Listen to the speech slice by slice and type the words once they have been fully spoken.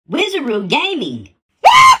Whizzaroo Gaming.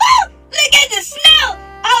 Woohoo! Look at the snow!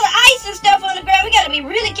 All the ice and stuff on the ground. We gotta be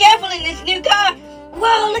really careful in this new car.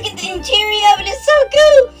 Whoa, look at the interior of it. It's so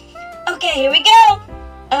cool. Okay, here we go.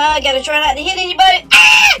 Gotta try not to hit anybody.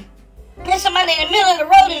 Ah! There's somebody in the middle of the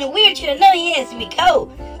road in a wheelchair. No, he has to be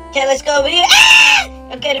cold. Okay, let's go over here. Ah!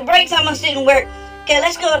 Okay, the brakes almost didn't work. Okay,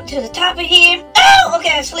 let's go up to the top of here. Oh,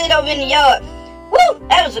 okay, I slid over in the yard. Woo,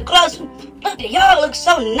 that was a close one. Look, the yard looks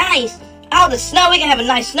so nice. All the snow, we can have a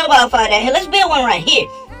nice snowball fight out here. Let's build one right here.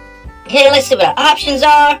 Okay, let's see what our options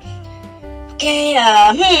are. Okay,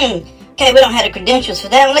 okay, we don't have the credentials for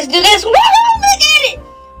that one. Let's do this. Whoa, look at it.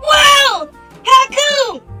 Whoa, how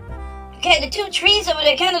cool. Okay, the two trees over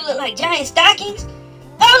there kind of look like giant stockings.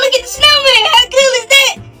 Oh, look at the snowman. How cool is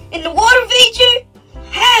that? And the water feature.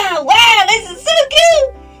 Ah, wow, this is so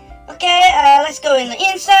cool. Okay, let's go in the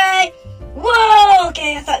inside. Whoa,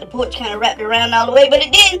 okay, I thought the porch kind of wrapped around all the way, but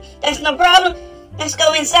it didn't. That's no problem. Let's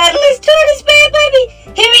go inside and let's tour this bad baby.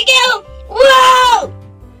 Here we go. Whoa.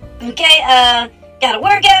 Okay, got a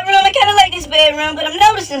workout room. I kind of like this bedroom, but I'm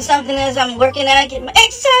noticing something as I'm working out, getting my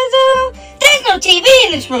exercise on. There's no TV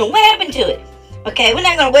in this room. What happened to it? Okay, we're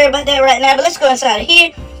not going to worry about that right now, but let's go inside of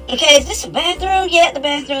here. Okay, is this a bathroom? Yeah, the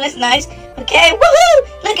bathroom. That's nice. Okay, woohoo!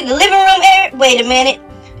 Look at the living room area. Wait a minute.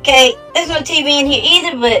 Okay, there's no TV in here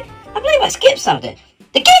either, but I believe I skipped something.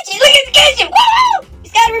 The kitchen! Look at the kitchen! Woohoo!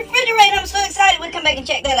 It's got a refrigerator. I'm so excited. We'll come back and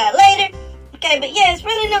check that out later. Okay, but yeah, it's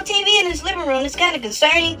really no TV in this living room. It's kind of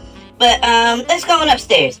concerning. But let's go on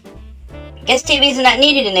upstairs. Guess TVs are not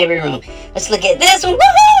needed in every room. Let's look at this one.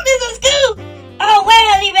 Woohoo! This one's cool. Oh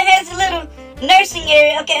wow, it even has a little nursing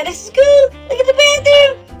area. Okay, this is cool. Look at the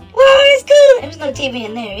bathroom. Wow, it's cool. There's no TV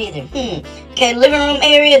in there either. Okay, living room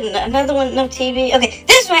area. Another one, no TV. Okay,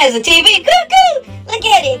 this one has a TV. Cool. Look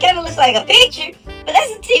at it. It kind of looks like a picture, but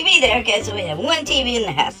that's a TV there. Okay, so we have one TV in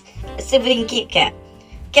the house. Let's see if we can keep count.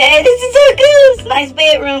 Okay, this is so cool. It's a nice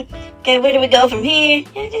bedroom. Okay, where do we go from here?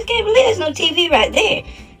 I just can't believe there's no TV right there.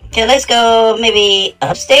 Okay, let's go maybe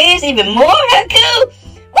upstairs even more. How cool.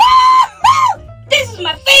 Woo! This is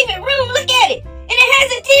my favorite room. Look at it. And it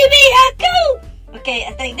has a TV. How cool. Okay,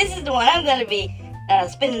 I think this is the one I'm going to be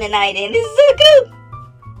spending the night in. This is so cool.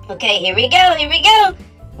 Okay, here we go.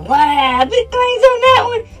 Wow, big things on that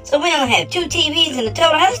one. So we only have 2 TVs in the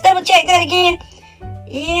total. Let's double check that again.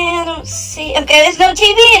 Yeah, I don't see. Okay, there's no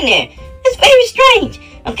TV in there. It's very strange.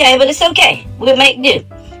 Okay, but it's okay. We'll make do.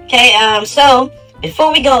 Okay, so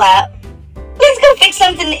before we go out, let's go fix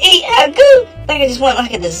something to eat. How good. I think I just want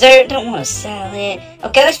like a dessert. Don't want a salad.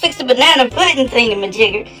 Okay, let's fix the banana pudding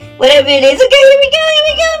thingamajigger. Whatever it is. Okay, here we go.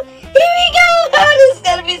 Oh, this is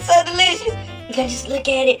gonna be so delicious. Okay, just look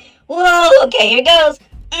at it. Whoa, okay, here goes.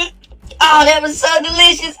 Oh, that was so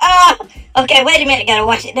delicious. Oh, okay, wait a minute. Gotta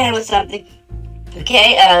wash it down with something.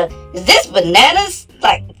 Okay, is this bananas,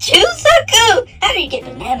 like, juice? So cool. How do you get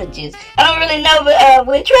banana juice? I don't really know, but,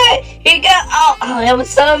 we'll try it. Here you go. Oh, that was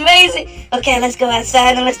so amazing. Okay, let's go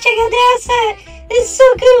outside and let's check out the outside. This is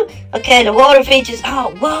so cool. Okay, the water features.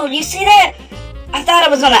 Oh, whoa, you see that? I thought I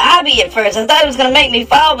was on an obby at first. I thought it was gonna make me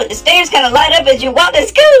fall, but the stairs kind of light up as you walk.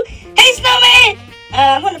 That's cool. Hey, snowman.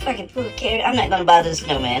 I wonder if I can pull a carrot. I'm not gonna bother the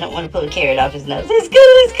snowman. I don't want to pull a carrot off his nose. That's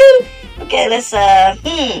cool. Okay, let's, how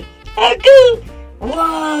cool.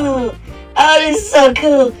 Whoa! Oh, this is so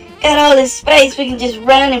cool. Got all this space. We can just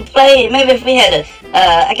run and play. Maybe if we had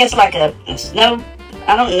I guess like a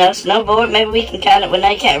snowboard. Maybe we can kind of, well, no,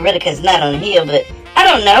 you can't really because it's not on the hill, but I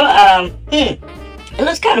don't know. It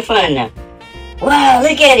looks kind of fun now. Wow,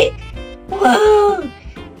 look at it. Whoa.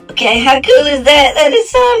 Okay, how cool is that? That is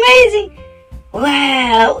so amazing.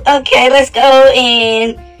 Wow. Okay, let's go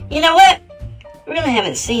and, you know what? We really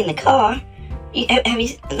haven't seen the car.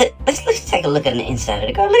 Let's take a look on the inside of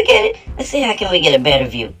the car. Look at it. Let's see how can we get a better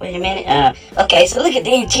view. Wait a minute. Okay, so look at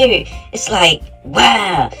the interior. It's like,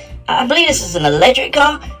 wow. I believe this is an electric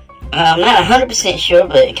car. I'm not 100% sure,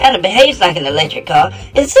 but it kind of behaves like an electric car.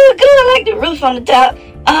 It's so cool. I like the roof on the top.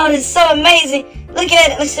 Oh, this is so amazing. Look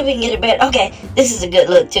at it. Let's see if we can get it better. Okay, this is a good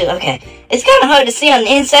look too. Okay, it's kind of hard to see on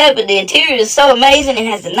the inside, but the interior is so amazing. It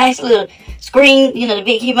has a nice little screen, you know, the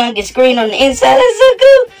big humongous screen on the inside. That's so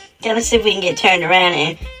cool. Okay, let's see if we can get turned around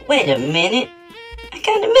and, wait a minute. I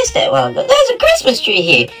kind of missed that while ago. There's a Christmas tree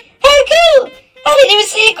here. How cool. I didn't even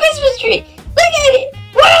see a Christmas tree. Look at it.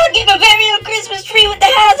 Wow, get my very own Christmas tree with the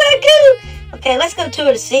house. How cool. Okay, let's go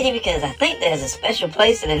tour the city because I think there's a special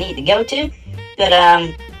place that I need to go to. But,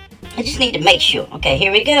 I just need to make sure. Okay,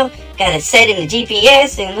 here we go. Got it set in the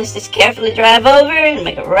GPS, and let's just carefully drive over and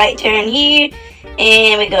make a right turn here.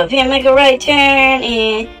 And we go up here, make a right turn,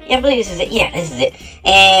 and yeah, I believe this is it. Yeah, this is it.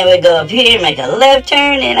 And we go up here, make a left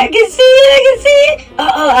turn, and I can see it.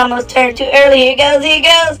 Oh, I almost turned too early. Here it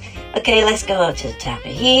goes. Okay, let's go up to the top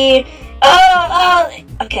of here. Oh,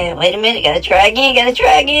 okay, wait a minute. Gotta try again.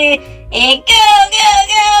 And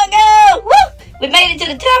go. Woo! We made it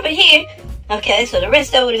to the top of here. Okay, so the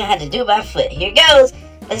rest of it we're gonna have to do by foot. Here goes.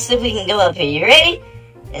 Let's see if we can go up here. You ready?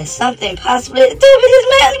 There's something possibly at the top of this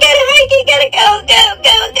mountain. Gotta hike it. Gotta go.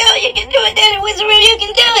 You can do it, Daddy Whizzaroo. You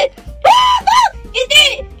can do it. Woo! You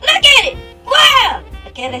did it. Look at it. Wow.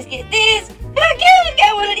 Okay, let's get this. Okay, we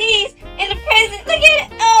got one of these in the present. Look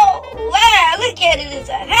at it. Oh, wow. Look at it. It's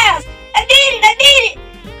a house. I did it.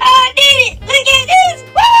 Look at this.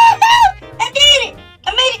 Woo-hoo! I did it.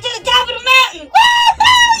 I made it to the top of the mountain.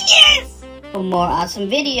 Woo-hoo! Yes. For more awesome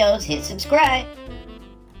videos, hit subscribe.